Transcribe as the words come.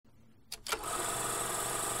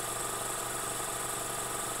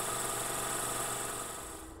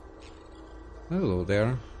Hello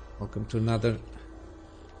there, welcome to another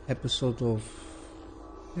episode of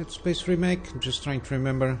Dead Space Remake. I'm just trying to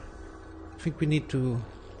remember. I think we need to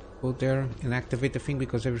go there and activate the thing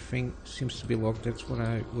because everything seems to be locked. That's what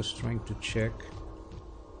I was trying to check.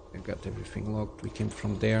 I got everything locked. We came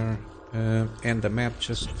from there, and the map,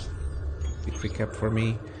 just a quick recap for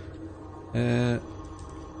me.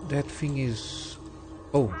 That thing is...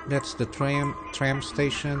 oh, that's the tram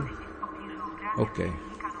station. Okay.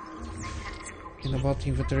 And about the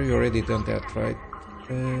inventory, you already done that, right?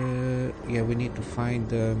 Yeah, we need to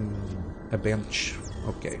find a bench.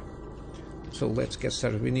 Okay. So let's get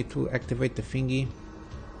started. We need to activate the thingy.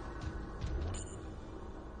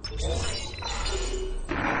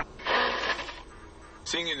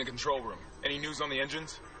 Seeing you in the control room. Any news on the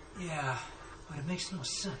engines? Yeah, but it makes no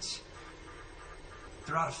sense.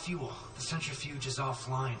 They're out of fuel. The centrifuge is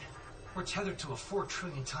offline. We're tethered to a 4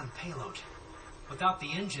 trillion ton payload. Without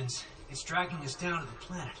the engines, it's dragging us down to the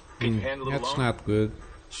planet. Can you handle it alone? That's not good.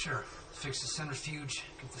 Sure. Fix the centrifuge,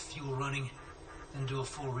 get the fuel running, then do a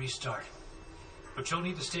full restart. But you'll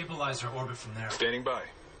need to stabilize our orbit from there. Standing by.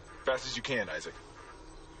 Fast as you can, Isaac.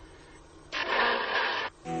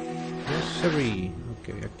 Yes, sirree.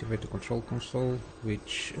 Okay, activate the control console,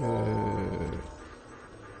 which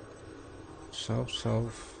south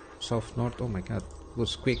north. Oh my god,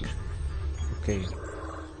 was quick. Okay,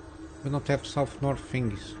 we don't have south north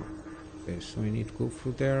things. Okay, so we need to go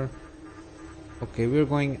through there. Okay, we're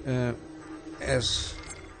going as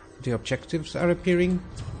the objectives are appearing,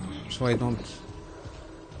 so I don't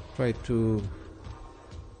try to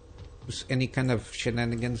use any kind of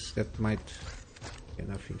shenanigans that might... okay,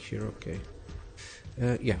 nothing here. Okay,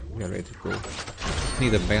 yeah, we are ready to go.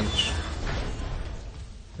 Need a bench.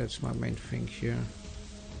 That's my main thing here.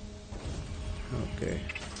 Okay.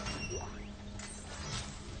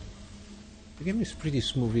 The game is pretty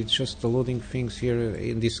smooth. It's just the loading things here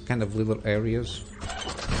in these kind of little areas.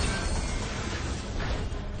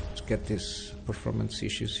 Let's get these performance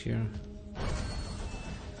issues here.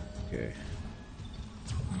 Okay.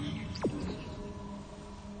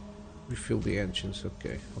 Refill the engines.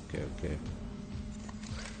 Okay.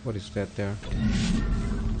 What is that there?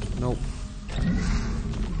 Nope.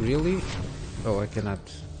 Really? Oh, I cannot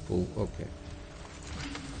pull. Okay.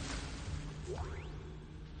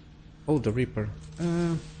 Oh, the Reaper.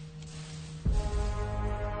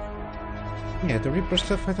 Yeah, the Reaper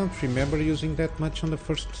stuff, I don't remember using that much on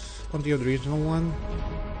the original one.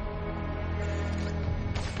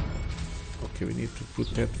 Okay, we need to put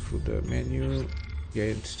that through the menu. Yeah,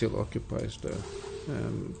 it still occupies the...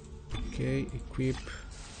 okay, equip.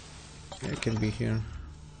 Yeah, it can be here.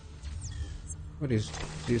 What is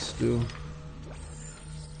this do?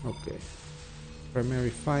 Okay. Primary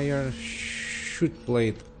fire, shoot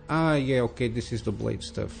blade. Ah, yeah, okay, this is the blade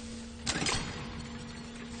stuff.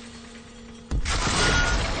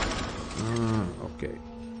 Ah, okay.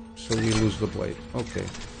 So we lose the blade. Okay.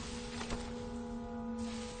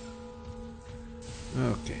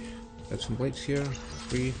 Okay. Got some blades here.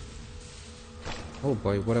 3. Oh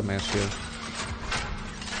boy, what a mess here.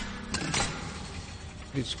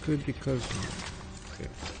 It's good because... okay.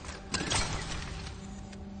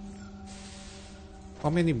 How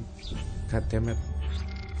many... god damn it.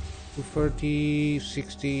 230,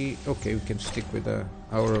 60... okay, we can stick with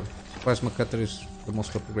our plasma cutter is the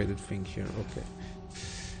most upgraded thing here. Okay.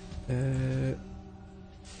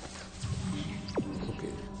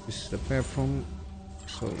 Okay, this is the bathroom.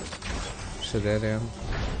 So, it's a dead end.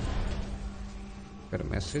 Got a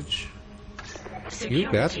message. You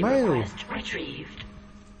got mail. Retrieved.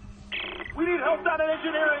 We need help down in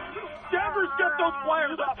engineering. Danvers, get those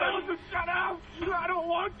wires off it. Shut up! I don't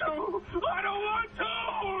want to. I don't want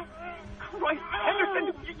to. Christ,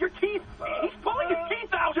 Henderson, your teeth. He's pulling his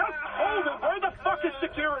teeth out. Just hold it. Where the fuck is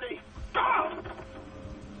security? Ah!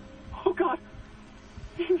 Oh God,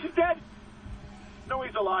 he's dead. No,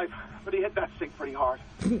 he's alive, but he hit that sink pretty hard.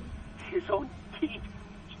 His own teeth.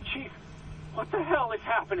 Chief, what the hell is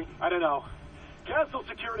happening? I don't know. Cancel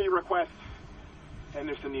security request.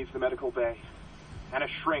 Henderson needs the medical bay. And a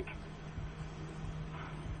shrink.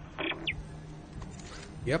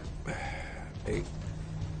 Yep. They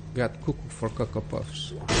got cuckoo for Cocoa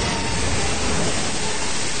Puffs.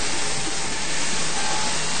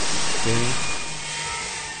 Okay.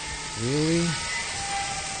 Really?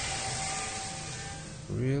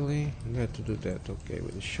 Really? You had to do that, okay,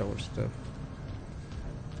 with the shower stuff.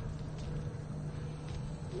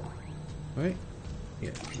 Right?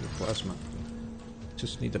 Yeah, the plasma.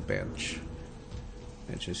 Just need a bench.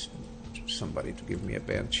 I just somebody to give me a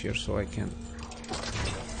bench here so I can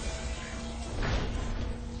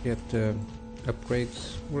get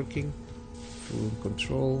upgrades working. Full in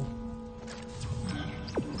control.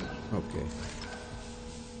 Okay.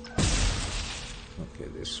 Okay,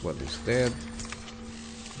 this one is dead.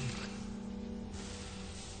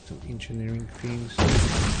 Some engineering things.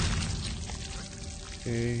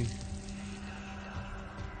 Okay.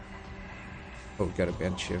 Oh, got a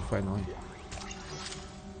bench here finally.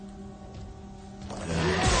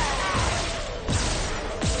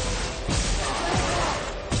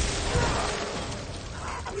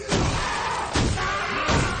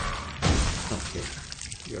 Okay,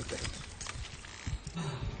 you're dead.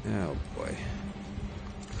 Oh boy.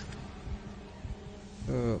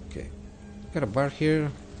 Okay. Got a bar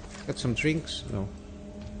here. Got some drinks? No.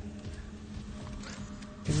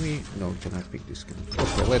 Can we? No, we cannot pick this.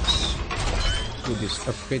 Okay, let's do these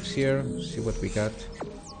upgrades here. See what we got.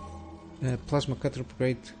 Plasma cutter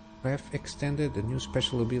upgrade. Path extended. The new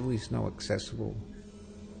special ability is now accessible.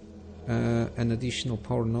 An additional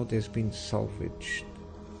power node has been salvaged.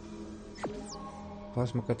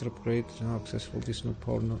 Plasma cutter upgrade now accessible. This new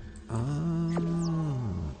power node.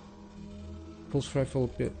 Pulse rifle.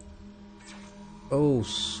 Oh,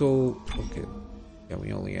 so okay. Yeah,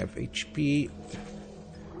 we only have HP.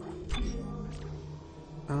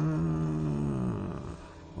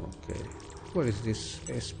 Okay. What is this?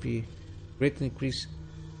 SP. Rate increase.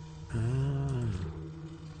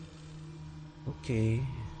 Okay.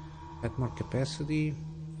 Add more capacity.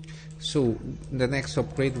 So the next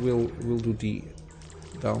upgrade will do the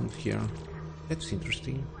down here. That's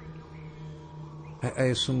interesting.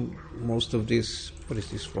 I assume most of this. What is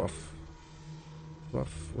this? Rough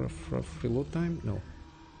reload time? No.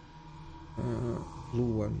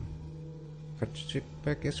 Blue one. Cartridge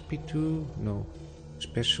pack SP2? No.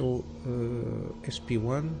 Special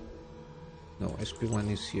SP1? No,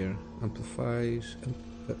 SP1 is here. Amplifies,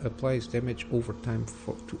 applies damage over time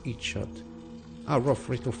to each shot. Rough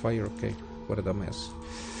rate of fire, okay. What a dumbass.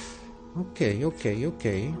 Okay.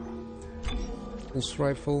 Pulse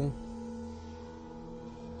rifle.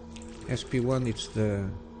 SP1, it's the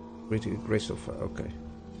grace of fire, okay.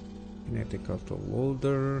 Kinetic auto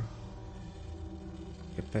loader.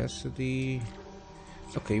 Capacity.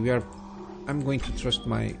 Okay, I'm going to trust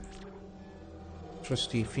my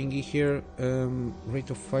trusty thingy here. Rate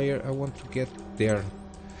of fire, I want to get there.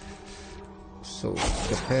 So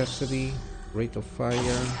capacity, rate of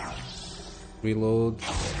fire, reload,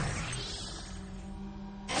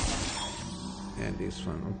 and this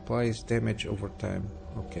one applies damage over time.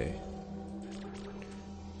 Okay,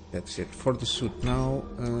 that's it for the suit. Now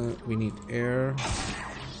we need air.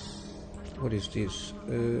 What is this?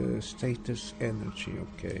 Status energy.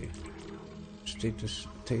 Okay. Status.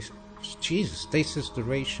 Jesus. Stasis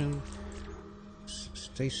duration.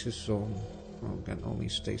 Stasis zone. Oh, again, only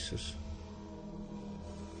stasis.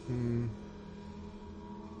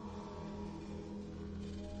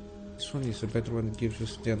 This one is a better one. It gives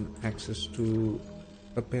us then access to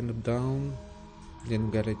up and down. Then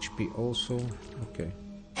we got HP also. Okay.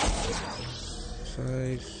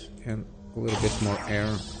 Size and a little bit more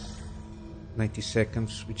air. 90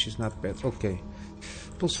 seconds, which is not bad. Okay.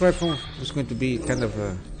 Pulse rifle is going to be kind of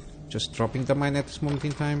just dropping the mine at this moment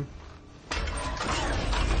in time.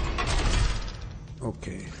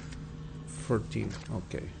 Okay. 13.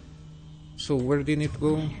 Okay. So where did it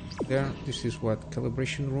go? There. This is what?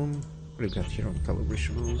 Calibration room? What do you got here on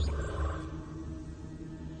calibration room?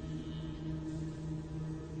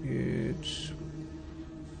 It's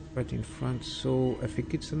right in front, so I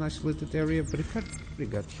think it's an isolated area, but what do we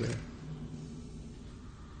got here?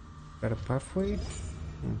 Got a pathway?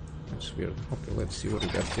 That's weird. Okay, let's see what we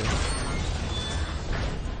got here.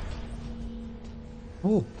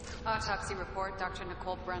 Oh! Autopsy report, Dr.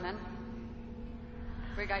 Nicole Brennan.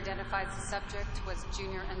 Rig identifies the subject was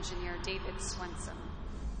Junior Engineer David Swenson.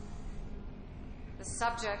 The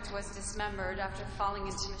subject was dismembered after falling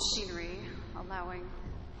into machinery, allowing...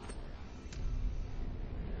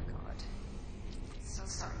 God. So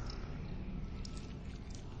sorry.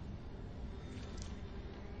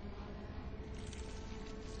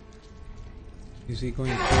 Is he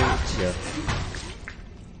going to... Yeah.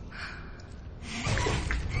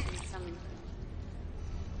 Some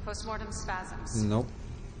postmortem spasms. Nope.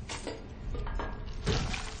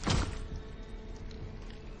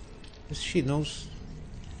 She knows.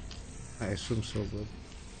 I assume so, but...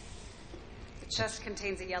 The chest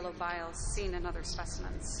contains a yellow vial seen in other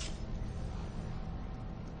specimens.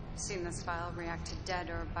 I've seen this vial react to dead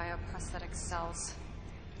or bioprosthetic cells.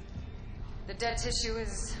 The dead tissue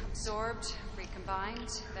is absorbed,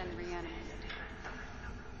 recombined, then reanimated.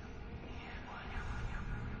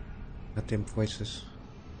 Got them voices.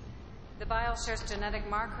 The vial shares genetic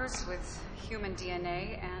markers with human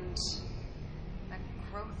DNA and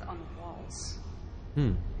growth on the walls.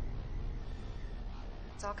 Hmm.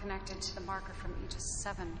 It's all connected to the marker from Aegis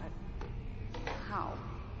 7, but how?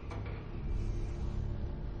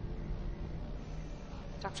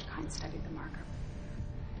 Dr. Kine studied the marker.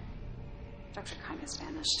 Dr. Kine has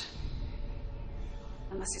vanished.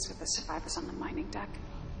 Unless he's with the survivors on the mining deck.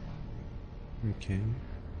 Okay.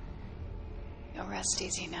 You'll rest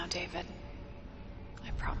easy now, David.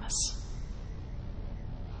 I promise.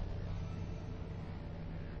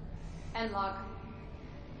 End log.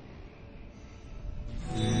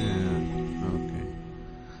 Yeah, okay.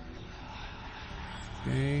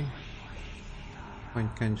 Okay. Find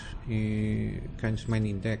Kine's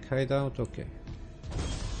mining deck hideout, okay.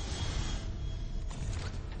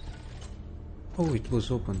 Oh, it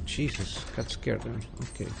was open. Jesus, got scared then.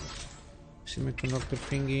 Okay. Semiconductor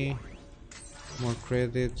thingy. More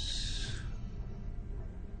credits.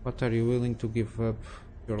 What are you willing to give up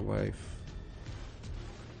your life?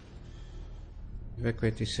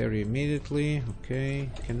 Evacuate this area immediately. Okay.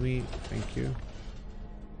 Can we? Thank you.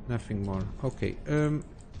 Nothing more. Okay.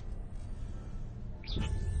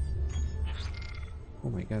 Oh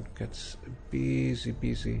my god, gets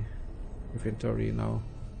busy inventory now.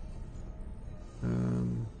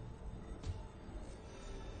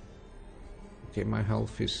 Okay, my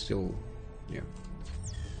health is still, yeah,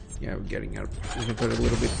 we're getting our inventory a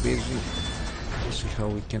little bit busy. We'll see how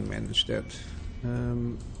we can manage that.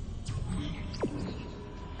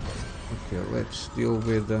 Okay, let's deal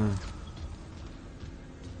with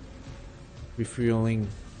refueling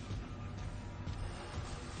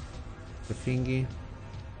the thingy.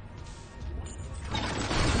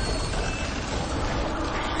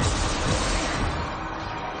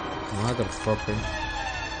 Motherfucker.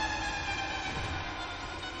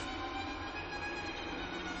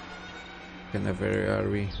 Where are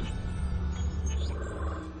we?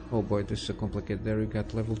 Oh boy, this is a complicated area. We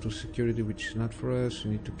got level 2 security, which is not for us.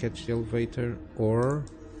 We need to catch the elevator, or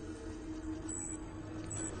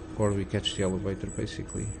we catch the elevator,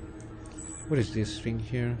 basically. What is this thing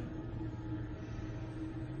here?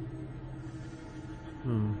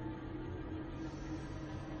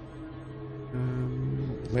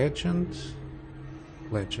 Legend.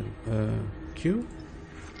 Q?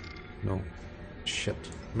 No. Shit.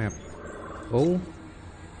 Map. Oh?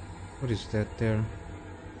 What is that there?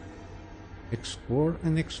 Explore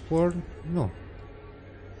and explore? No.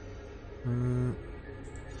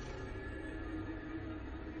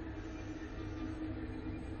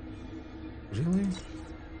 Really?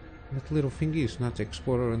 That little thingy is not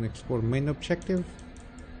explorer and explore main objective?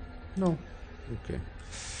 No. Okay.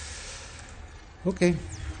 Okay.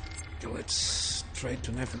 Let's try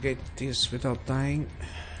to navigate this without dying.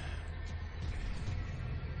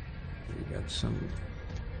 We got some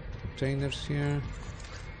containers here.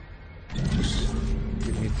 Just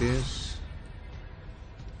give me this.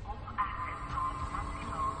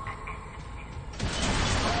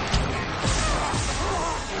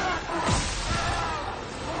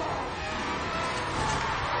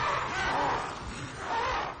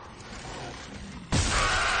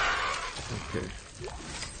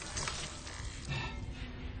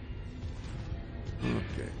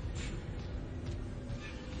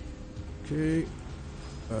 Okay,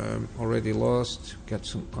 already lost. Got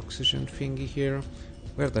some oxygen thingy here.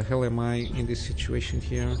 Where the hell am I in this situation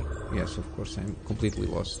here? Yes, of course, I'm completely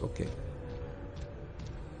lost. Okay.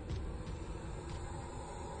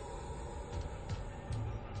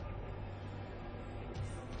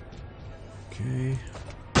 Okay.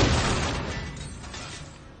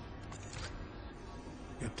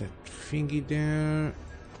 Got that thingy there.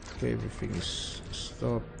 Okay, everything is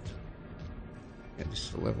stopped. Yeah, this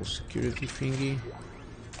is the level security thingy.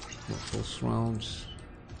 No false rounds.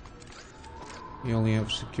 We only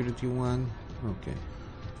have security 1. Okay.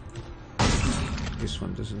 This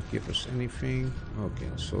one doesn't give us anything. Okay,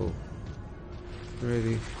 so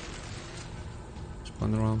ready.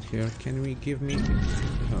 Spun around here. Can we give me?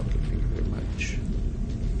 Okay, thank you very much.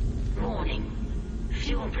 Warning.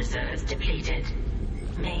 Fuel reserves depleted.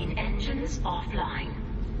 Main engines offline.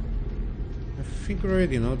 I think we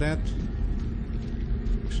already know that.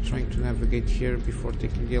 Just trying to navigate here before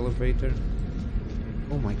taking the elevator.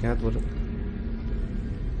 Oh my god, what a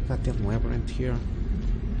goddamn labyrinth here.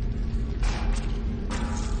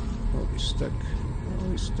 Oh, he's stuck.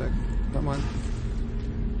 Oh, he's stuck. Come on.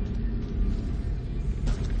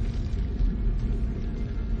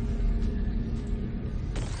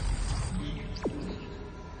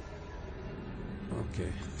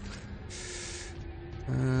 Okay.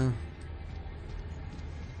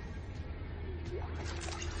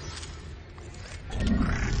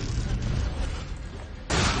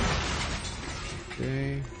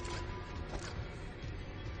 Okay.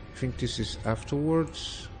 think this is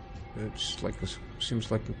afterwards. It's like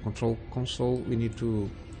seems like a control console. We need to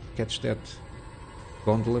catch that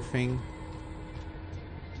gondola thing.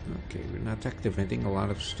 Okay, we're not activating a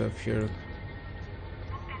lot of stuff here.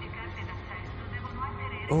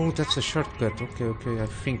 Oh, that's a shortcut. Okay, I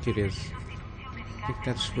think it is. I think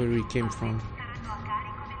that's where we came from.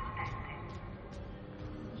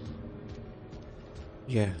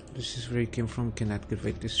 Yeah, this is where he came from. Can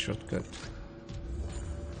activate this shortcut.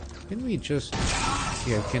 Can we just...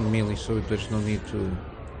 Yeah, I can melee, so there's no need to...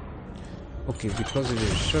 Okay, because it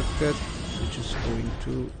is a shortcut, we're just going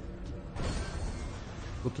to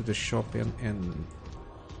go to the shop and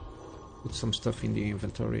put some stuff in the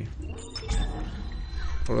inventory.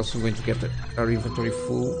 Or else I'm going to get our inventory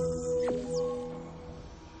full.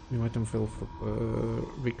 New item available for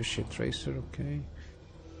ricochet tracer, okay.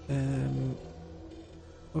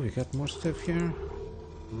 Oh, we got more stuff here.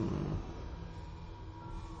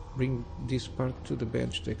 Bring this part to the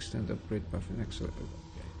bench to extend upgrade buff and accelerate.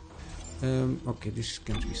 Okay. Okay, this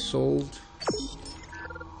can't be sold.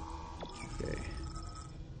 Okay.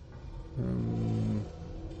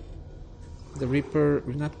 The Reaper,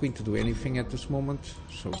 we're not going to do anything at this moment,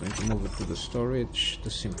 so we're going to move it to the storage. The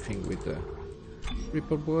same thing with the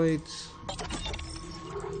Reaper blades.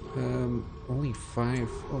 Only 5.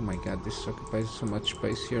 Oh my god, this occupies so much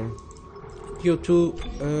space here.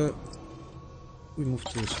 PO2, we move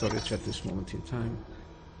to the storage at this moment in time.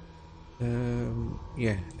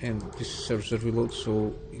 Yeah, and this serves a reload,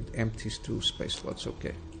 so it empties 2 space slots.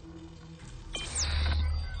 Okay.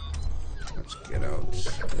 Let's get out.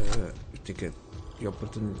 We take the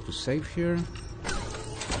opportunity to save here.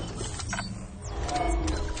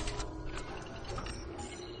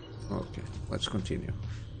 Okay, let's continue.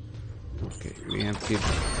 Okay, we emptied.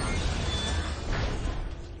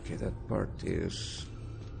 Okay, that part is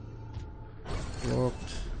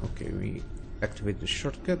locked. Okay, we activate the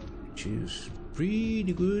shortcut, which is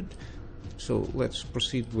pretty good. So let's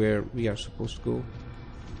proceed where we are supposed to go.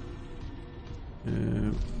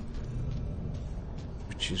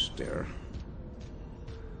 Which is there.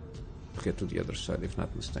 To get to the other side, if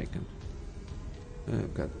not mistaken.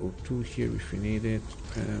 Got O2 here if we need it.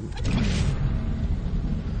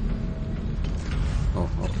 Oh,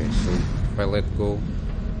 okay, so if I let go,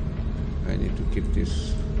 I need to keep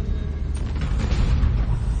this.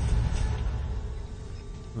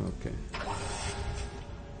 Okay.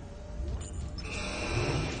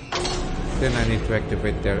 Then I need to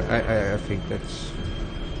activate there. I think that's...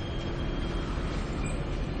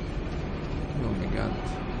 Oh my god.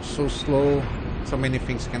 So slow. So many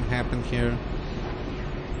things can happen here.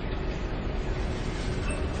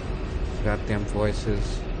 Goddamn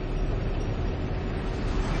voices.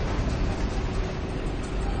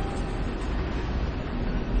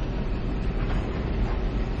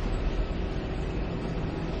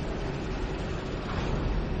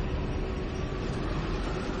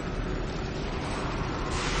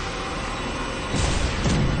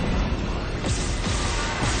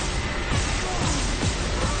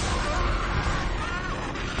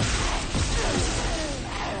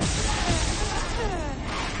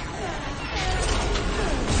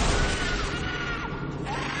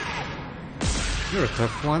 You're a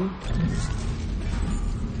tough one.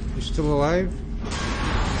 You still alive?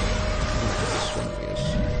 This one is.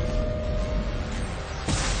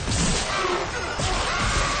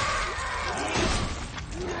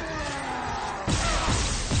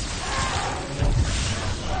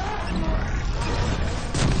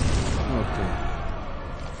 Okay.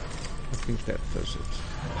 I think that does it.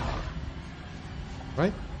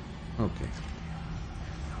 Right? Okay.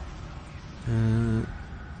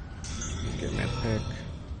 Okay, medpack.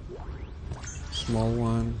 Small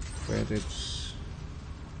one. Credits.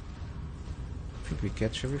 I think we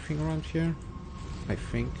catch everything around here. I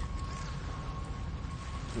think.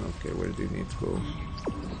 Okay, where do you need to go?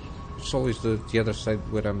 It's always the other side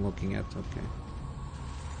where I'm looking at. Okay.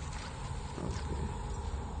 Okay.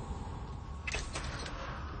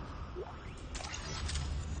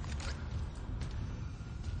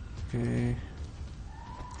 Okay.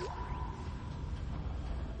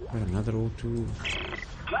 Another O2.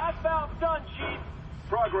 Last valve's done, Chief.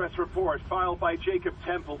 Progress report filed by Jacob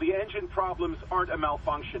Temple. The engine problems aren't a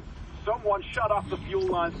malfunction. Someone shut off the fuel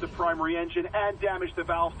lines to the primary engine and damaged the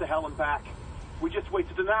valves to hell and back. We just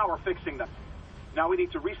wasted an hour fixing them. Now we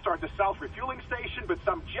need to restart the south refueling station, but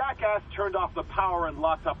some jackass turned off the power and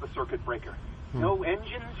locked up the circuit breaker. No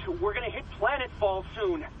engines? We're gonna hit planetfall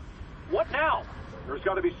soon. What now? There's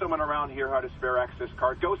gotta be someone around here who had a spare access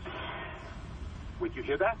card. Go see. Wait, you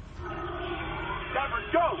hear that? Never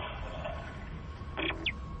go!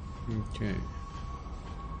 Okay.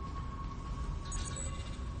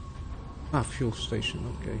 Ah, fuel station,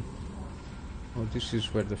 okay. Oh, this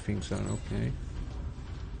is where the things are, okay.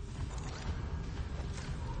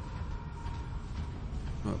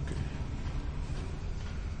 Okay.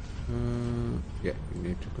 Yeah, we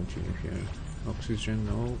need to continue here. Oxygen,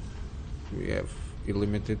 no. We have a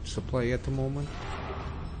limited supply at the moment.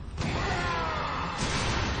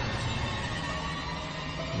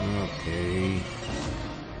 Okay.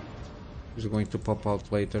 It's going to pop out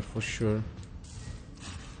later for sure.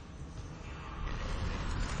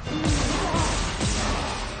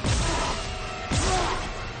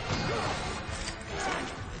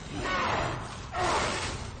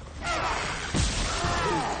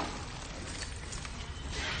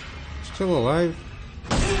 Still alive?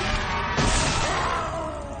 Oh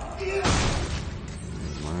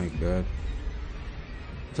my god.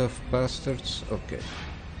 Tough bastards. Okay.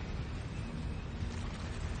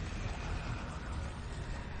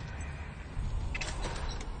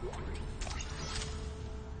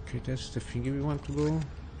 Okay, that's the thingy we want to go.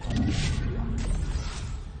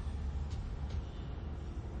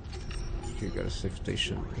 Okay, got a safe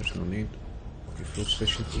station. There's no need. Okay, fuel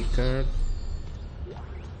station key card.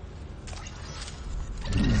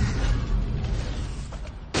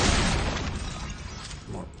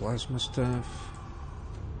 More plasma stuff.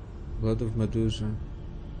 Blood of Medusa.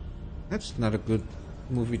 That's not a good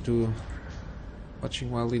movie to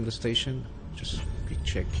watching while in the station. Just quick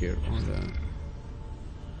check here on the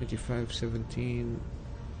 2517.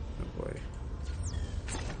 Oh boy.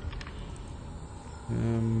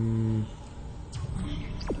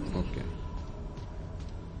 Okay.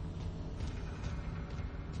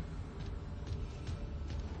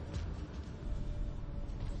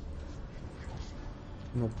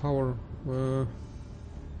 No power.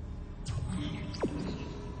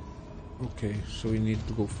 Okay, so we need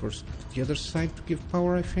to go first to the other side to give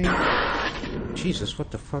power, I think. Jesus,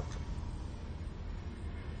 what the fuck?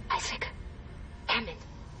 Isaac. Hammond.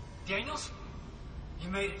 Daniels? You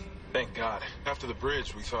made it. Thank God. After the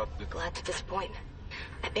bridge, we thought that... Glad to disappoint.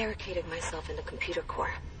 I barricaded myself in the computer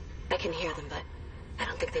core. I can hear them, but I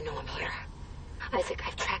don't think they know I'm here. Isaac,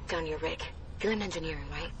 I've tracked down your rig. You're in engineering,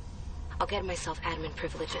 right? I'll get myself admin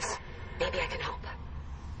privileges. Maybe I can help.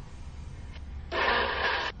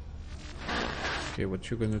 Okay,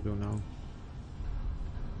 what you gonna do now?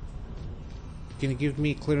 Can you give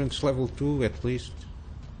me clearance level 2 at least?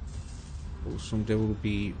 I assume there will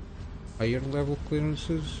be higher level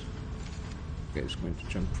clearances. Okay, it's going to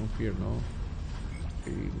jump from here now.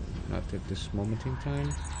 Okay, not at this moment in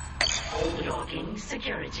time. Logging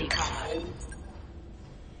security card.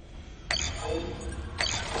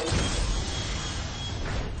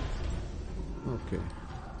 Okay.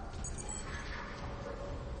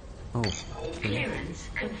 Oh, okay. Clearance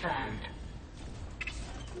confirmed.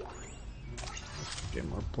 Okay,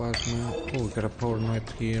 more plasma. Oh, we got a power net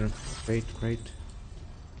here. Great, great.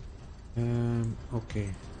 Okay.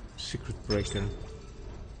 Secret breaker.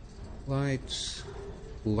 Lights.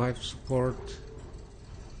 Life support.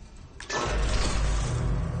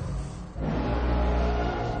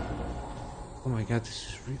 Oh my god, this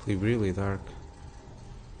is really, really dark.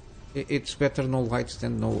 It's better no lights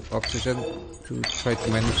than no oxygen to try to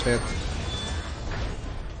manage that.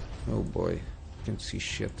 Oh boy, can't see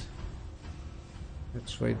shit.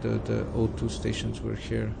 That's why the O2 stations were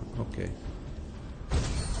here. Okay.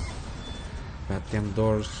 Goddamn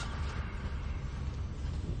doors.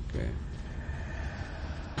 Okay.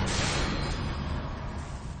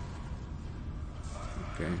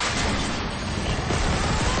 Okay.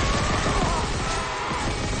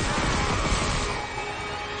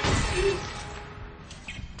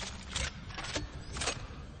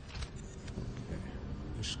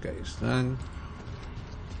 This guy is done.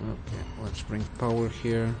 Okay, let's bring power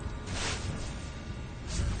here.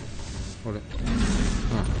 Or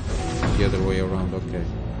the other way around, okay.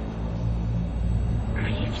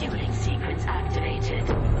 Refueling sequence activated.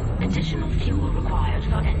 Additional fuel required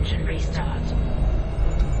for engine restart.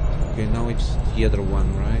 Okay, now it's the other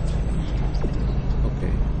one, right?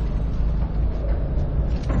 Okay.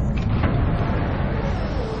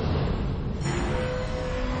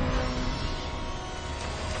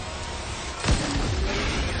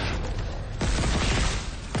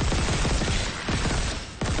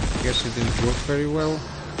 Guess it didn't work very well.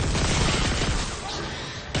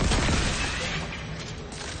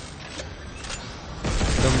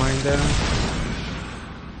 Don't mind that.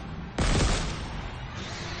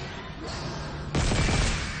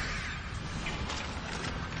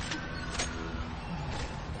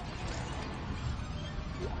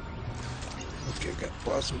 Okay, got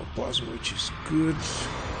plasma, which is good.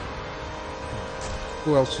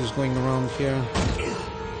 Who else is going around here?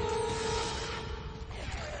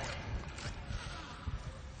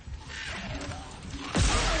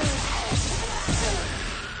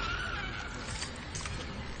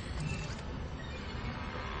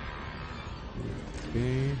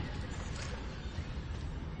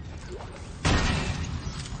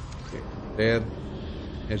 bad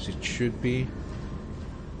as it should be.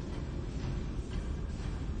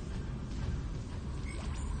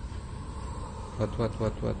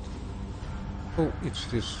 What? Oh, it's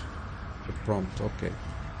this, the prompt, okay.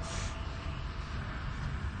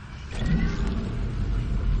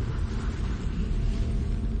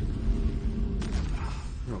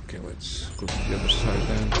 Okay, let's go to the other side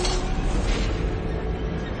then.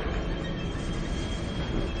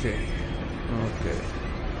 Okay.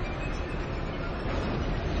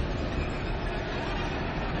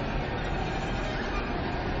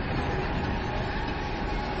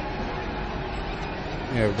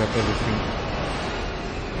 Yeah, we got everything.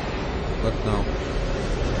 What now?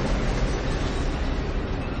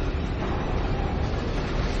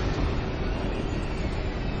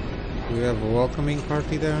 Do we have a welcoming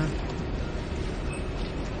party there?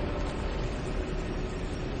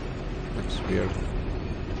 That's weird.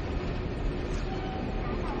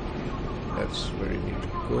 That's where you need to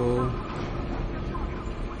go.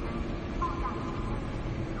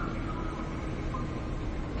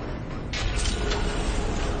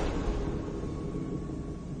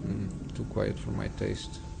 Too quiet for my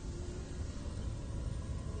taste.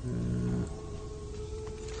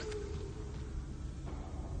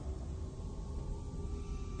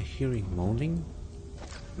 Hearing moaning?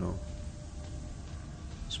 No.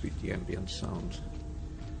 It's with the ambient sound.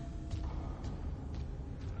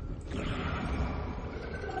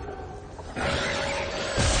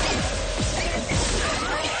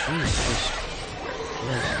 Jesus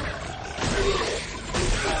Christ.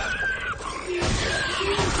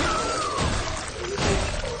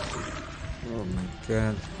 Oh my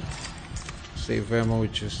god. Save ammo, we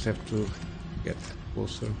just have to get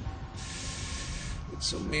closer.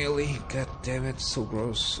 So melee, god damn it, so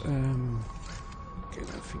gross. Okay,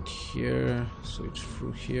 nothing here, so it's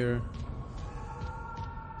through here.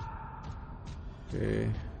 Okay.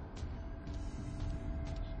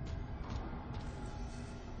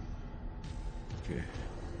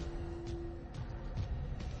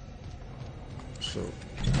 So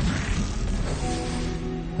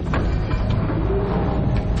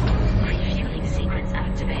refueling sequence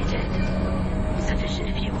activated.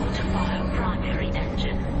 Sufficient fuel to fire primary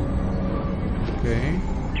engine.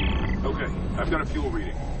 Okay, I've got a fuel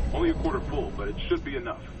reading. Only a quarter full, but it should be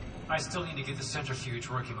enough. I still need to get the centrifuge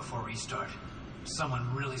working before restart.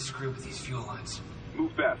 Someone really screwed with these fuel lines.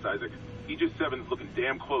 Move fast, Isaac. Aegis 7's looking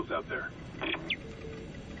damn close out there.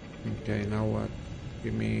 okay, now what?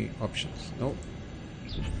 Give me options. Nope.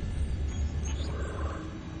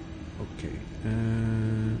 Okay.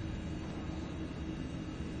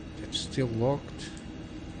 It's still locked.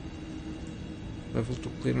 Level 2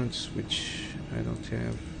 clearance, which I don't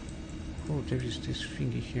have. Oh, there is this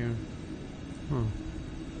thingy here. Huh.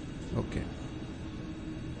 Okay.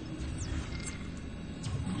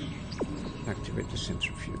 Activate the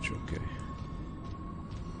centrifuge. Okay.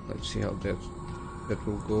 Let's see how that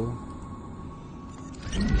will go.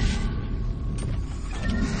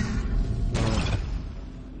 Oh.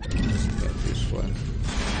 Yeah, this one.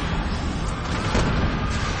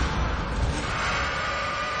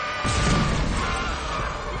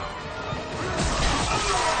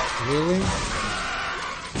 Really?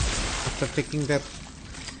 After taking that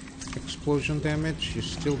explosion damage, you're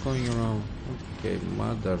still going around. Okay,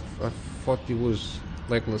 mother. I thought he was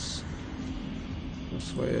legless.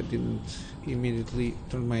 That's why I didn't immediately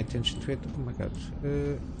turn my attention to it. Oh my god.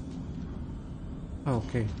 Oh,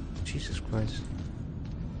 okay. Jesus Christ.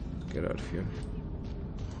 Let's get out of here.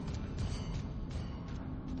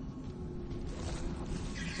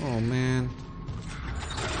 Oh man.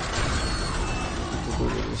 What to do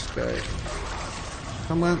with this guy?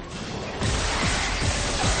 Come on.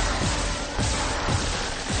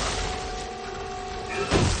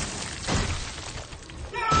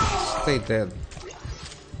 Stay dead.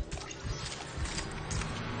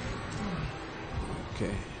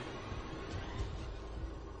 Okay.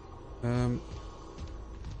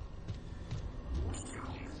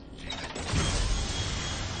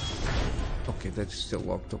 Okay, that's still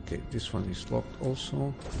locked. Okay, this one is locked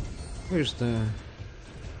also. Where's the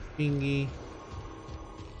thingy?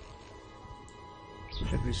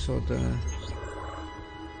 That we saw the...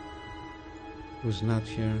 was not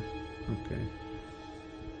here. Okay.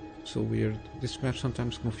 So weird. This map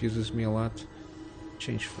sometimes confuses me a lot.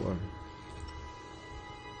 Change floor.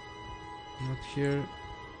 Not here.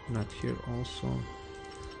 Not here also.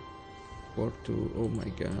 4-2. Oh my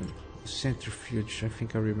god. Centrifuge. I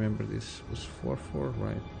think I remember this. Was 4-4,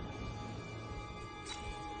 right?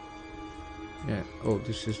 Yeah. Oh,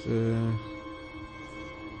 this is the...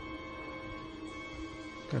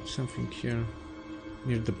 Got something here.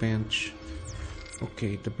 near the bench.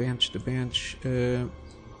 Okay, the bench,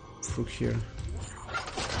 through here.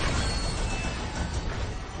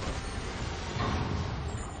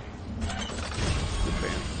 The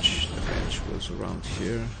bench was around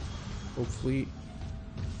here. Hopefully,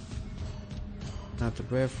 not the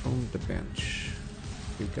bathroom, the bench.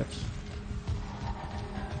 We got.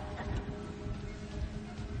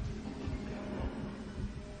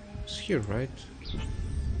 It's here, right?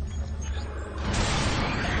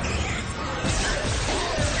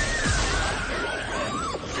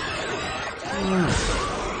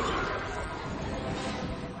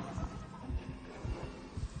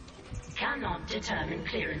 Cannot determine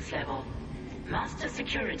clearance level. Master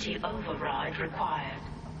security override required.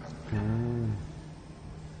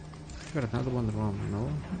 Got another one wrong, no?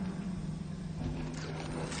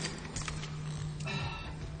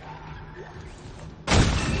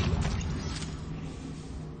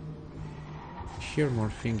 Here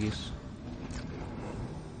more thingies.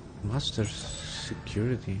 Master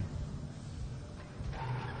security.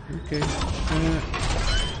 Okay.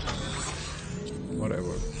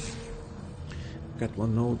 Whatever. Got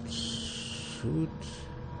one note. Suit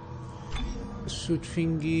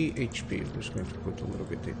thingy. HP. I'm just going to put a little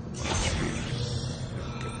bit in.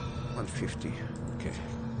 150. Okay.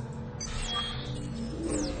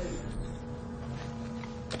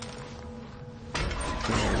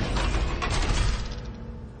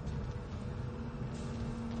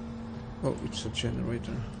 Oh, it's a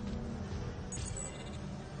generator.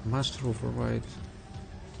 Master override.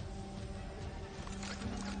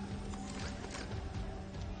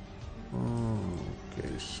 Oh,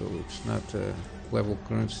 okay, so it's not a level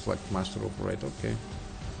current, it's like master override, okay.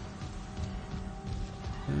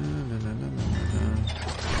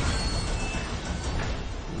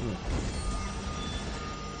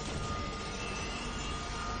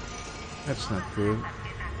 That's not good.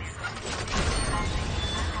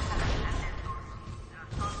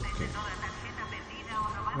 Okay.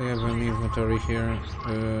 We have an inventory here.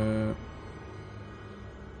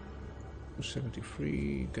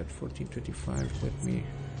 73, got 1425. Let me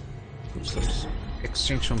put some,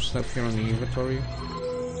 exchange some stuff here on the inventory.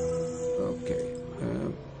 Okay,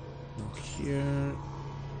 here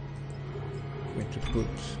I'm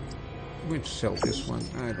going to sell this one.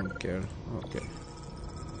 I don't care. Okay,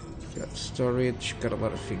 got storage, got a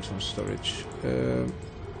lot of things on storage.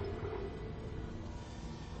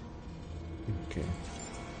 Okay,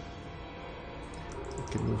 we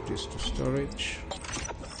can move this to storage.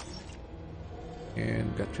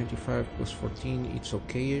 And got 25 plus 14, it's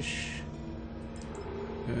okay-ish.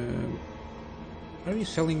 Are you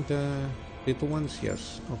selling the little ones?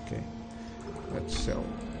 Yes, okay. Let's sell.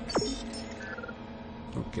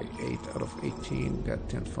 Okay, 8 out of 18, got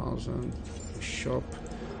 10,000. Shop.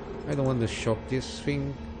 I don't want to shop this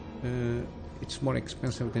thing. It's more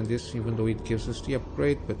expensive than this, even though it gives us the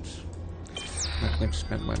upgrade, but I'm not going to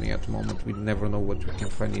spend money at the moment. We never know what we can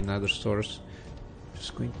find in other stores.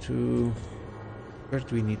 Just going to... Where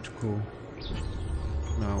do we need to go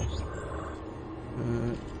now?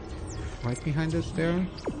 Right behind us there?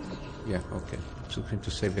 Yeah, okay. It's going to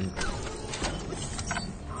save in.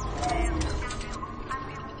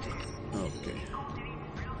 Okay.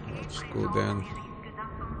 Let's go then.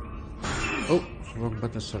 Oh, wrong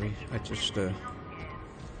button, sorry. I just... Okay,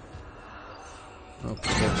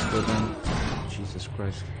 let's go then. Jesus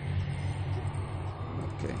Christ.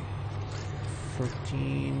 Okay.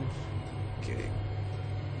 13. Okay.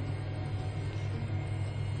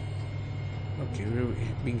 Okay,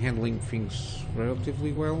 we've been handling things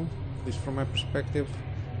relatively well, at least from my perspective.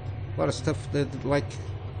 A lot of stuff that, like,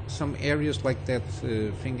 some areas like that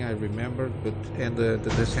thing I remembered, but and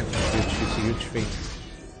the centrifuge is a huge thing.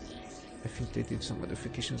 I think they did some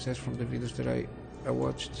modifications as from the videos that I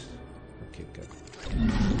watched. Okay, good.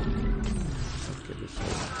 Okay, this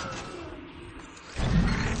way.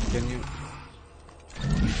 Can you?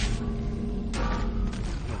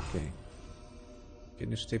 Okay. Can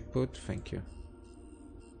you stay put? Thank you.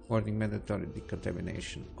 Warning, mandatory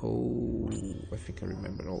decontamination. Oh, I think I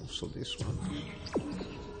remember also this one.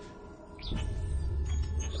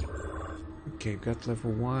 Okay, got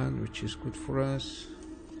level 1, which is good for us.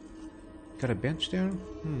 Got a bench there?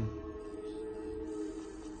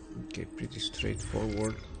 Okay, pretty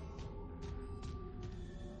straightforward.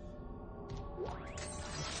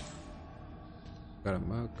 Got a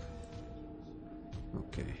mug.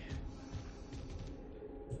 Okay.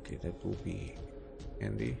 Okay, that will be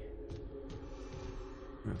handy.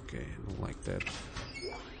 Okay, I don't like that.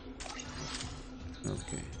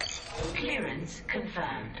 Okay. Clearance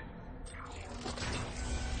confirmed.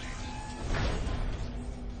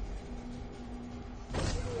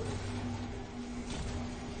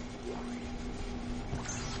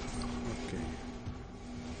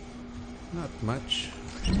 Not much.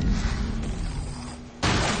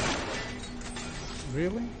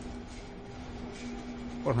 Really?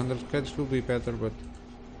 400 credits will be better, but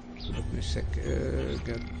let me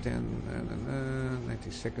get 10,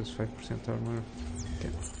 90 seconds, 5% armor.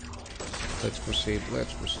 Okay. Let's proceed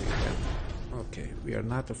then. Okay, we are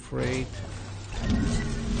not afraid.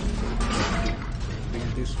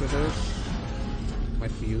 Bring this with us.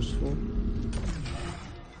 Might be useful.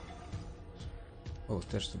 Oh,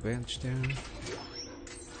 there's the bench there.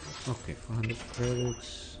 Okay, 400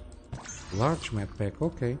 credits. Large map pack,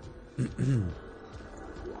 okay.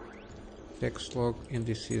 Text log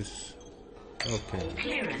indices. Okay.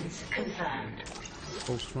 Clearance confirmed.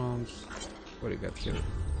 Pulse rounds. What do you got here?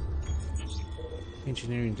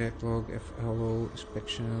 Engineering backlog, FLO,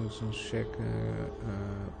 inspections, and check.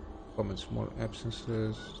 Comments, more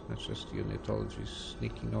absences, not just unitologies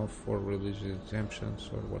sneaking off for religious exemptions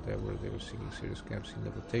or whatever. They were seeking serious gaps in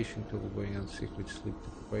the rotation, people going on secret sleep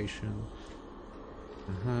deprivation.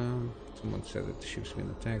 Someone said that the ship's been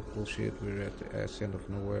attacked. Bullshit, we're at the ass end of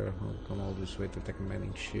nowhere. How come all this way to attack a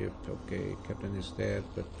mining ship? Okay, captain is dead,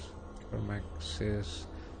 but Cormac says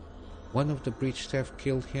one of the bridge staff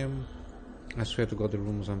killed him. I swear to God, the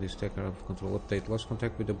rumors on this tech are out of control. Update, lost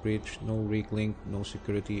contact with the bridge, no rig link, no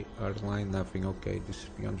security, hardline, nothing. Okay, this is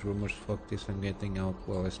beyond rumors. Fuck this, I'm getting out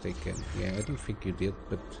well as they can. Yeah, I don't think you did,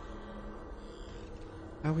 but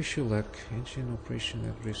I wish you luck. Engine operation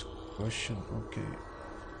at risk. Caution, okay.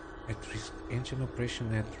 At risk. Engine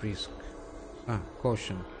operation at risk. Ah,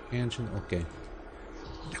 caution. Engine, okay.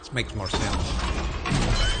 That makes more sense.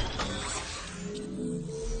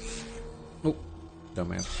 Oh,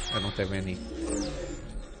 dumbass. I don't have any.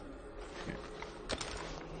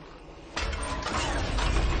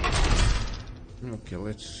 Okay,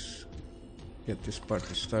 let's get this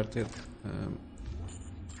party started.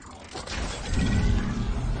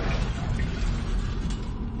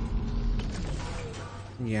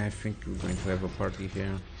 Yeah, I think we're going to have a party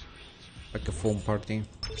here. Like a foam party.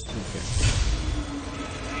 Okay.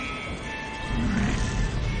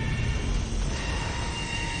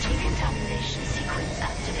 Decontamination sequence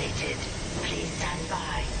activated. Please stand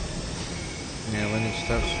by. Yeah, when it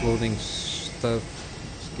starts loading stuff,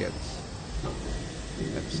 it gets...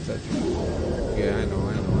 That's that. Yeah, I know.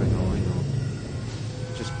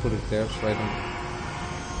 Just put it there so I don't...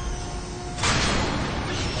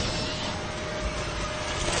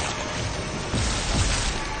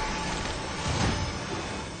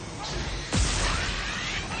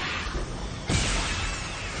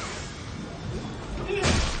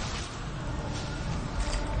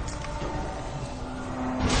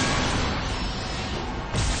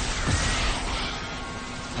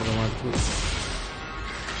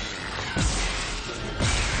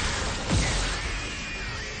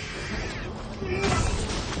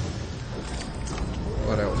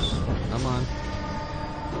 What else? Come on.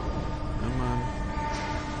 Come on.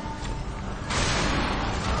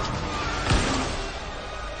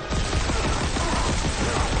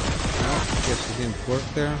 Well, guess it didn't work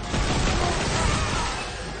there.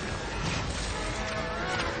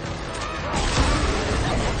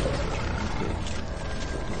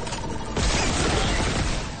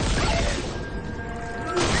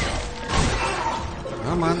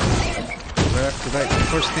 Come on. Back to that.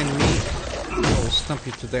 First in me. I'll stump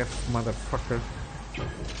you to death, motherfucker.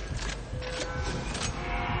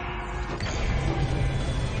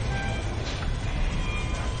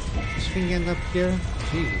 This thing end up here?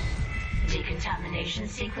 Jesus. Decontamination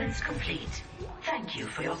sequence complete. Thank you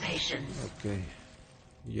for your patience. Okay.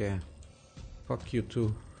 Yeah. Fuck you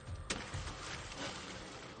too.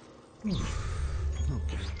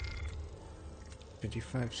 Okay.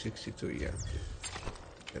 25, 62, yeah.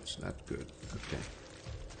 That's not good. Okay.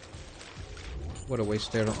 What a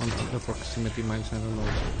waste there on the proximity mines, I don't know.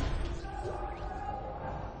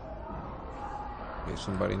 Okay,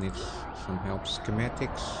 somebody needs some help.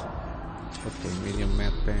 Schematics. Okay, medium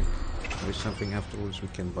mat pack. There's something afterwards we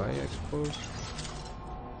can buy, I suppose.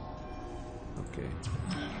 Okay.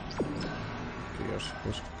 Okay, you're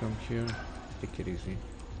supposed to come here. Take it easy.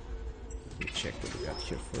 Let me check what we got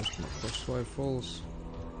here first. More cross rifles.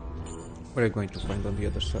 What are you going to find on the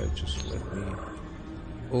other side? Just let me...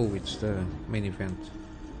 Oh, it's the main event.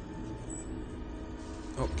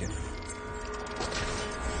 Okay.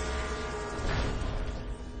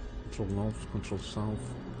 Control north, control south.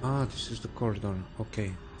 Ah, this is the corridor.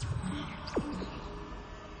 Okay.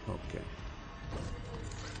 Okay.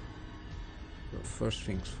 So first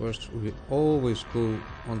things first, we always go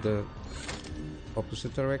on the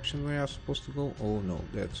opposite direction we are supposed to go. Oh no,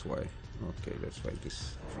 that's why. Okay, that's why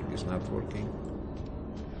this thing is not working.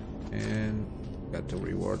 And Got the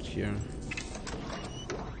reward here.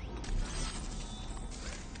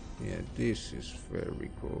 Yeah, this is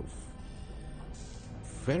very cool.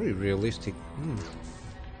 Very realistic.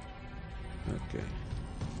 Okay.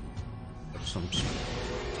 Got some.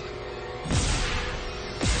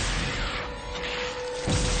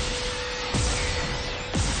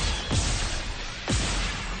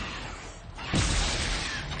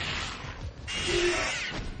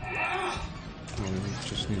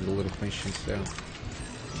 Just need a little patience there. Okay,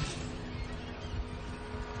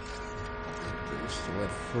 still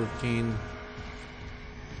have 14.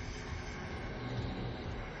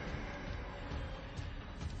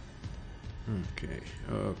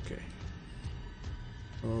 Okay.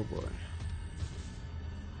 Oh boy.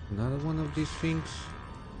 Another one of these things.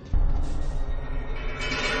 Yeah,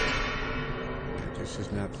 this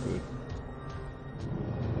is not good.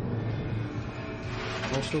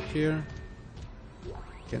 Also here.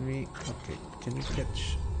 Can we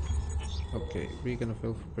catch? Okay, we can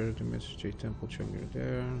avail for parity message a temple trigger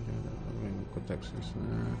there. Contacts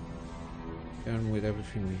done with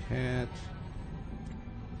everything we had.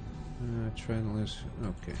 Try and list.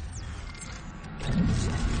 Okay. I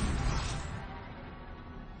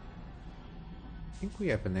think we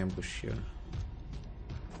have an ambush here.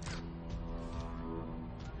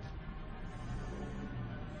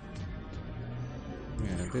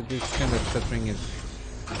 Yeah, this kind of stuttering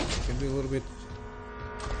can be a little bit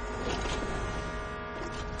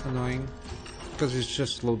annoying because it's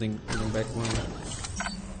just loading in the background.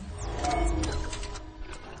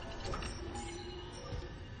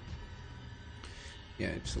 Yeah,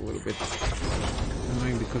 it's a little bit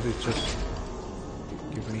annoying because it just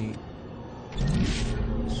gives me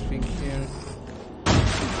this thing here.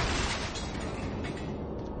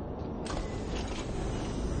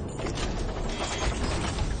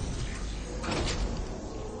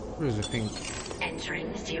 Where is the thing?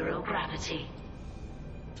 Entering zero gravity.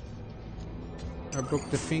 I broke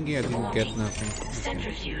the thingy, I didn't get nothing.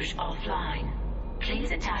 Centrifuge offline. Please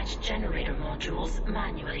attach generator modules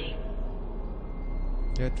manually.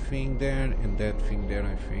 That thing there and that thing there,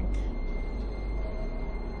 I think.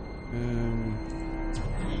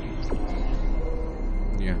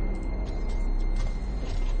 Yeah.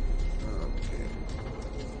 Okay.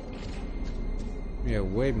 Yeah,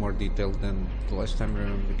 way more detailed than the last time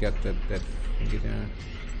we got that thingy there.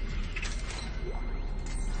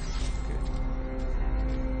 Okay.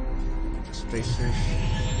 Stay safe.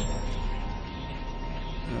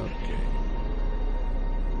 Okay.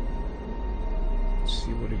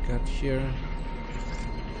 See what we got here.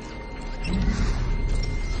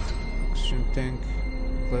 Oxygen tank,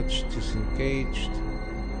 clutch disengaged.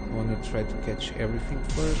 I want to try to catch everything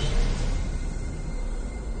first.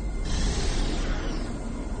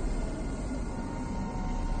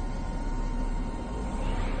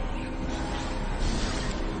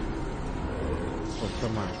 Oh,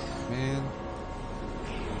 come on, man.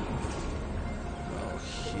 Oh,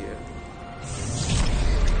 here.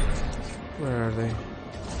 Where are they?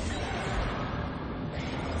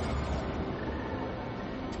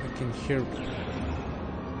 I can hear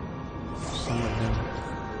some of them.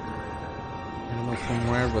 I don't know from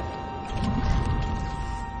where, but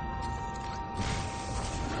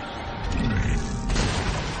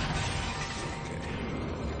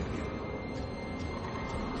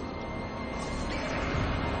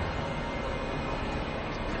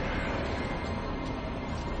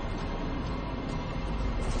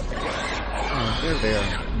there they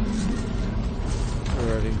are.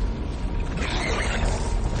 Already.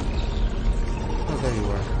 Oh, there you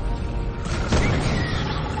are.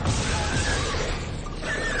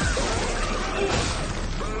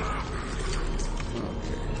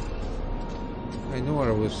 Okay. I know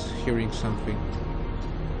I was hearing something.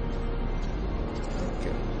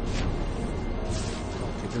 Okay.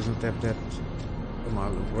 Okay, doesn't have that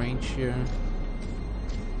amount of range here.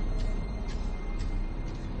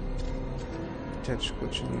 Attach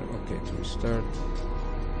clutch. Okay, to restart.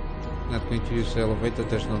 Not going to use the elevator,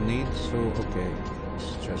 there's no need, so okay.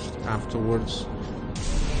 It's just afterwards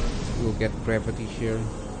we'll get gravity here.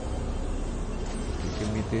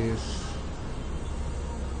 Give me this.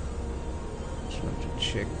 Just want to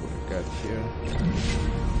check what we got here.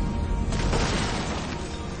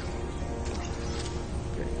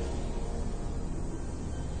 Okay.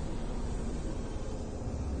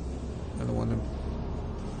 I don't want to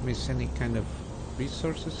miss any kind of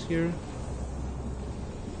resources here.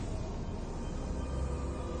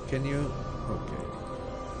 Can you? Okay.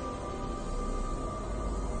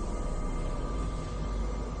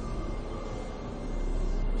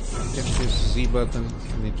 Get this Z button.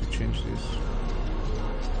 I need to change this.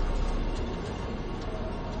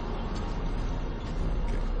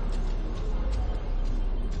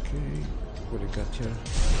 What do you got here?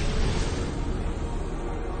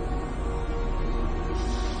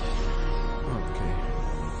 Okay.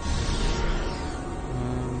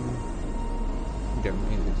 Yeah,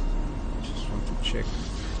 maybe. Just want to check.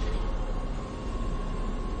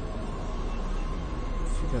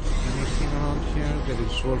 If you got anything around here that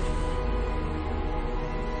is worth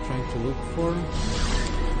trying to look for,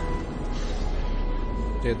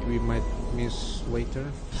 that we might miss later.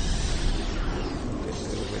 Okay,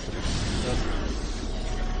 elevator up.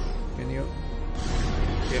 Can you?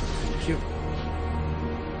 Yeah, thank you.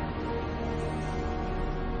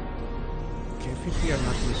 Okay, I think we are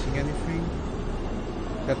not missing anything.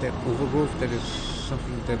 Got that overgrowth, that is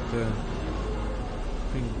something that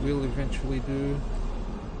thing will eventually do.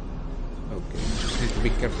 Okay, just need to be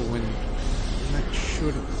careful when I'm not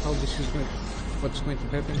sure how this is going, what's going to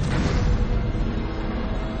happen.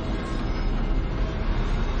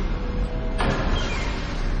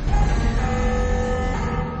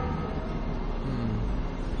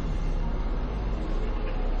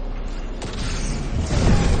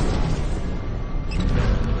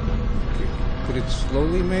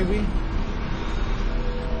 Slowly, maybe?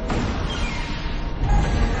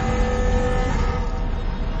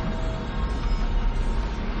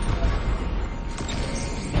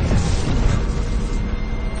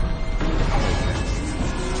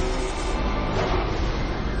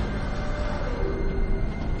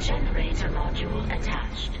 Generator module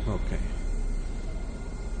attached. Okay.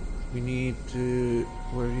 We need to...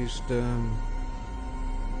 Where is the...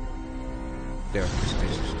 There, the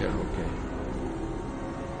stasis there, okay.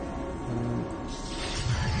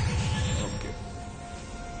 Okay.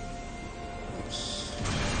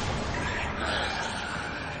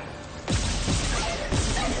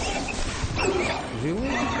 Really?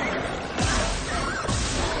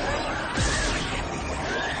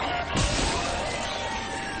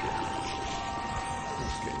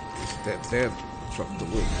 Okay, is that there? Drop the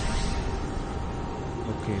wood.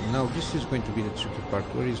 Okay, now this is going to be the tricky part.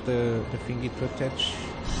 Where is the thingy to attach?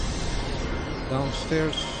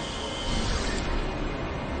 Downstairs.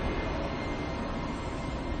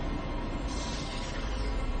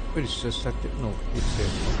 But it's just that, no, it's there.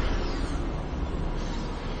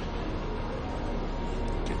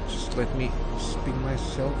 Okay, just let me spin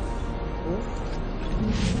myself. Oh.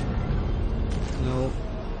 No,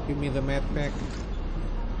 give me the map pack.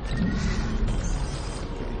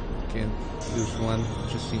 Okay, can use one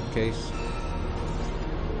just in case.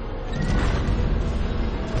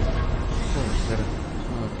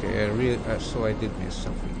 Oh, okay, so I did miss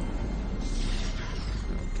something.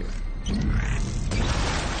 Okay.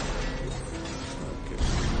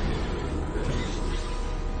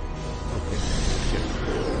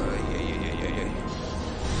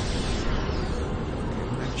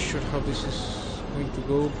 How this is going to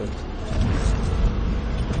go, but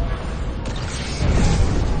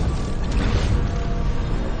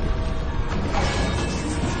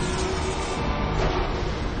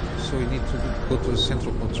so we need to go to the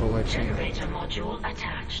central control, I think. Generator module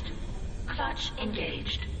attached. Clutch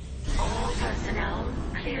engaged. All personnel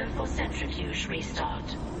clear for centrifuge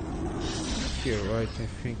restart. Here, right? I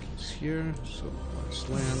think it's here. So let's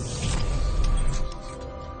land.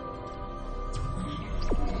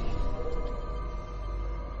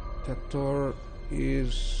 That door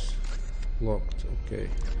is locked, okay.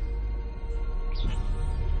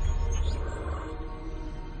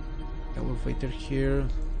 Elevator here.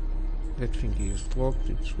 That thing is locked,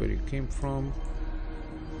 it's where it came from.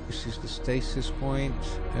 This is the stasis point.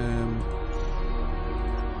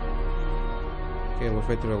 Okay,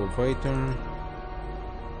 elevator.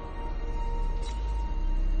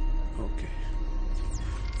 Okay.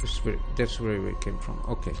 That's where it came from.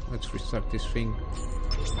 Okay, let's restart this thing.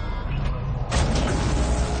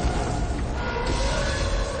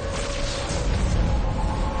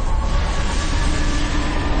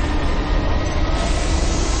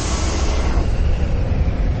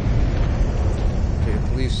 Okay,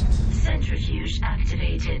 at least. Centrifuge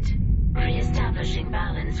activated. Re-establishing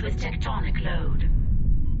balance with tectonic load.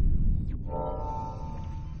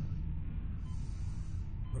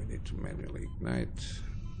 We need to manually ignite.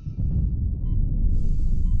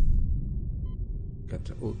 Got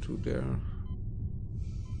the O2 there.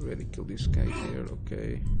 Already killed this guy here,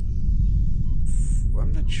 okay.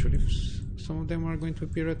 I'm not sure if some of them are going to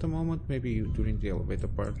appear at the moment, maybe during the elevator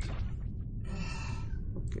part.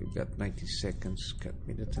 Okay, got 90 seconds, got a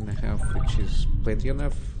minute and a half, which is plenty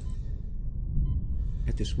enough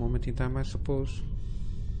at this moment in time, I suppose.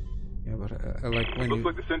 Yeah, but I like when Looks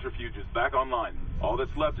like the centrifuge is back online. All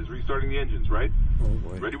that's left is restarting the engines, right? Oh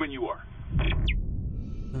boy. Ready when you are.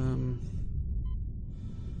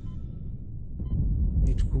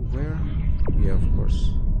 Need to go where? Yeah, of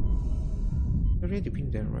course. Already been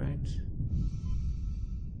there, right?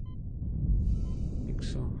 I think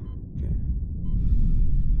so. Okay.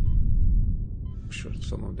 I'm sure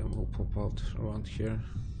some of them will pop out around here.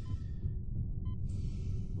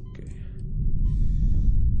 Okay.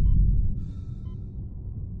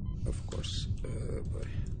 Of course. But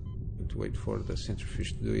need to wait for the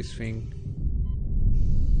centrifuge to do its thing.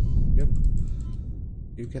 Yep.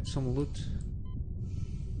 You get some loot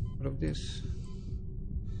out of this?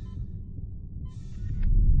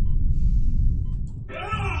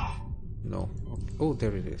 No. Okay. Oh,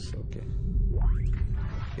 there it is. Okay.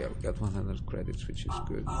 Yeah, we got 100 credits, which is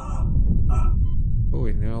good. Oh,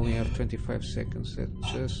 we only have 25 seconds.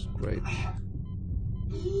 That's just great.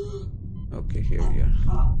 Okay, here we are.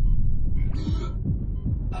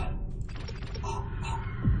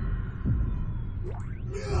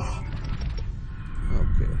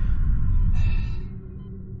 Okay.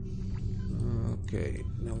 Okay,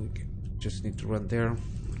 now we just need to run there.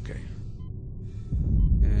 Okay.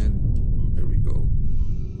 And there we go.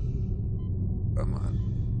 Come on.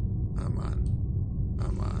 Come on.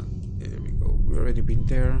 Come on. There we go. We've already been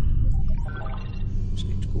there. Just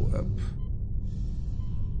need to go up.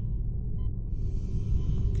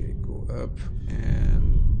 Okay, go up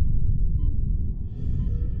and...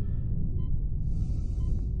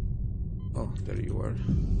 Oh, there you are.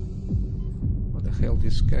 What the hell,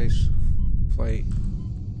 these guys fly?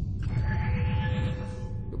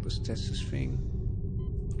 Build the stasis thing.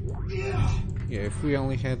 Yeah, if we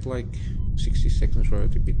only had like 60 seconds, we'd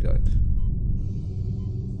already be dead.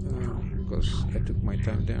 Because I took my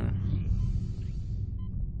time there.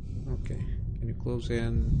 Okay, can you close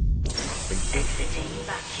in? Exiting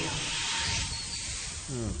vacuum.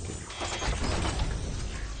 Okay.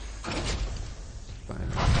 Fine.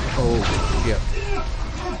 Oh, yeah.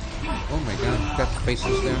 Oh my god, got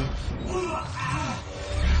faces there.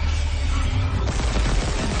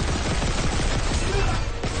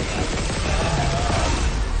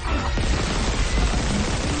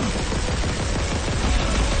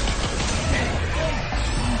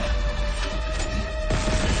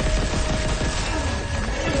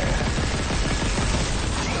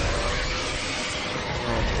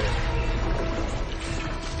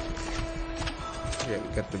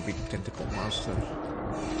 Got the big tentacle monster.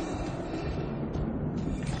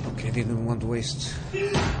 Okay, didn't want to waste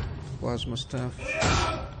plasma stuff.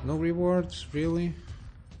 No rewards, really?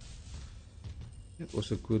 It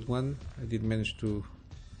was a good one. I did manage to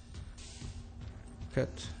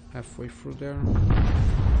cut halfway through there.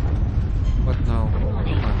 What now?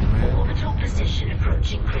 Warning. Come on, man. Orbital position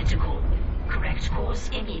approaching critical. Correct course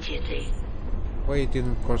immediately. Why it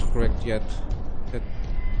didn't course correct yet? That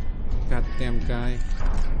goddamn guy.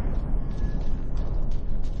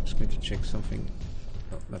 Just going to check something.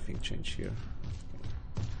 No, nothing changed here.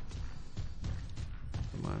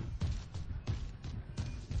 Come on.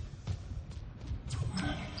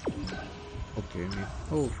 Okay,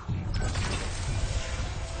 oh.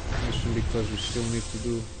 Mission because we still need to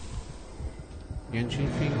do the engine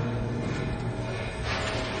thing.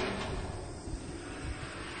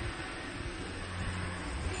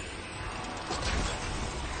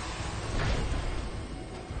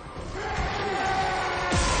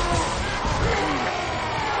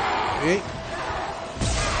 Hey.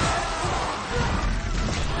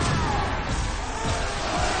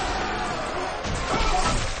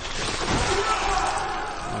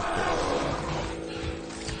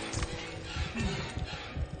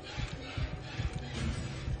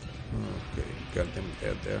 Got them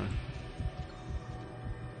dead there.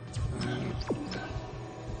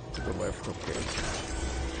 To the left, okay.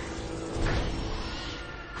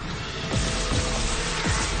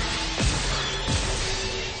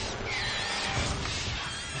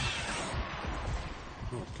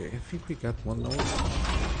 Okay, I think we got one node.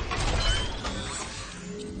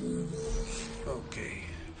 Okay.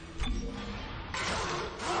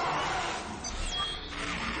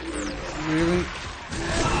 Really?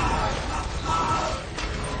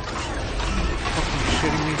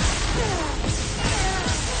 Shitting me.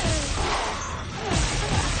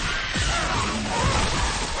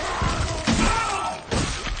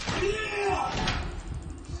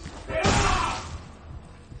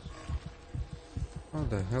 How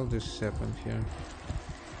the hell this happened here?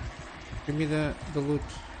 Give me the loot.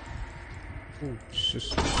 Oh, it's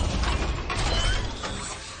just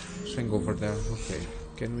swing over there. Okay,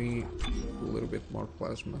 can we do a little bit more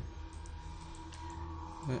plasma?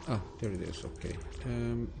 There it is, okay.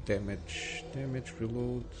 Damage,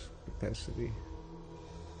 reload, capacity.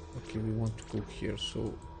 Okay, we want to go here,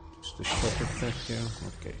 so it's the shorter path here.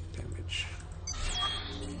 Okay, damage.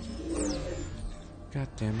 God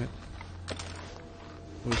damn it.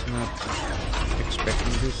 Was not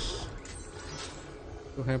expecting this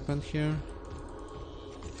to happen here.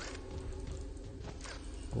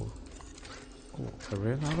 Oh, I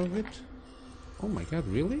ran out of it? Oh my god,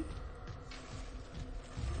 really?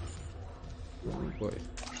 Oh boy.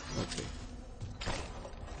 Okay.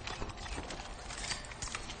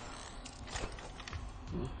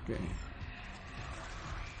 Okay.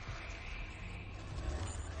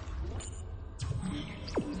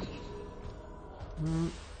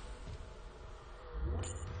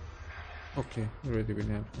 Okay, already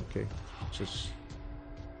been out. Okay, just.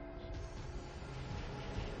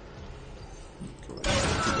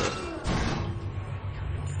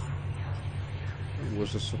 It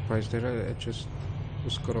was a surprise that I just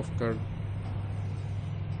was caught off guard.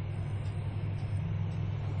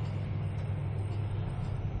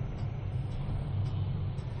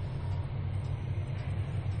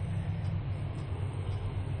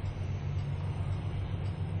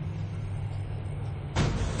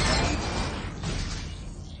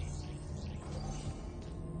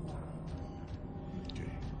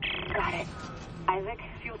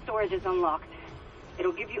 Is unlocked.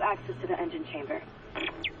 It'll give you access to the engine chamber.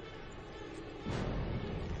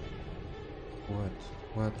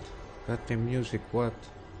 What? Goddamn music, what?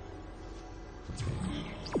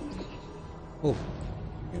 Oh,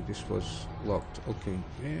 yeah, this was locked. Okay,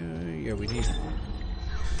 yeah, we need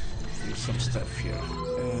some stuff here.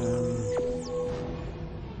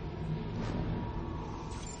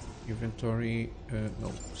 Inventory,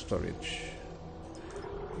 no, storage.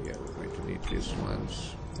 Yeah, we're going to need these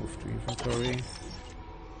ones. Move to inventory.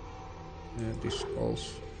 This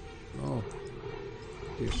also. No.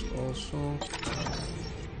 This also.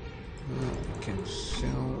 We can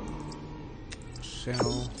sell.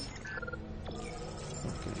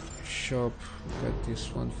 Okay. Shop. Got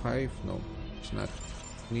this one. 5. No, it's not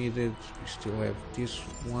needed. We still have this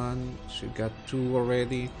one. So we got 2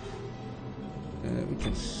 already. We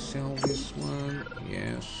can sell this one.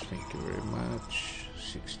 Yes. Thank you very much.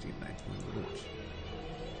 6,900.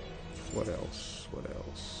 What else?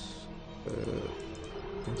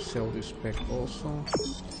 Can sell this pack also.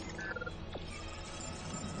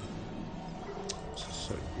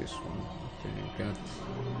 Sorry, this one. Okay, got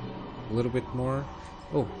a little bit more.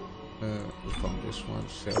 Oh, we found this one.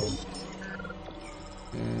 Sell,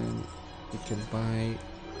 and we can buy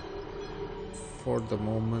for the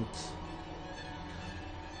moment.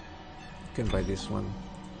 We can buy this one.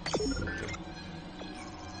 Okay,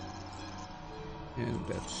 and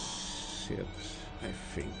that's it, I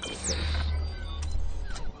think. Okay.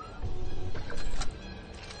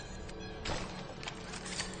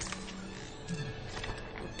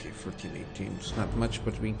 Okay, 1418. It's not much,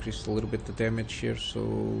 but we increased a little bit the damage here,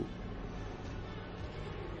 so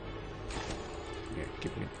yeah,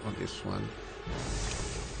 keep it on this one.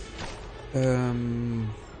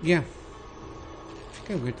 Yeah, I think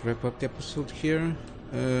I'm going to wrap up the episode here.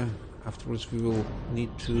 Afterwards we will need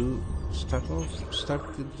to start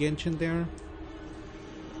the engine there.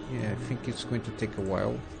 Yeah, I think it's going to take a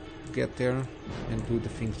while to get there and do the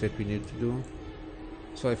things that we need to do.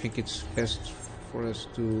 So I think it's best for us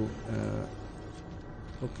to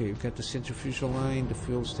okay, you got the centrifugal line, the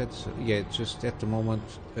fuel stats. Yeah, just at the moment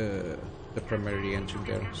the primary engine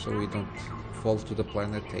there, so we don't fall to the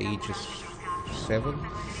planet at ages 7.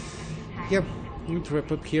 Yeah, I'm going to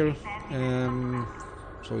wrap up here.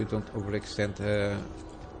 So we don't overextend,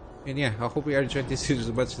 and yeah, I hope you are enjoying this series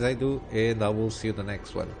as much as I do, and I will see you in the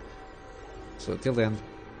next one. So till then,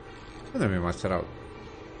 Kunamy Master out.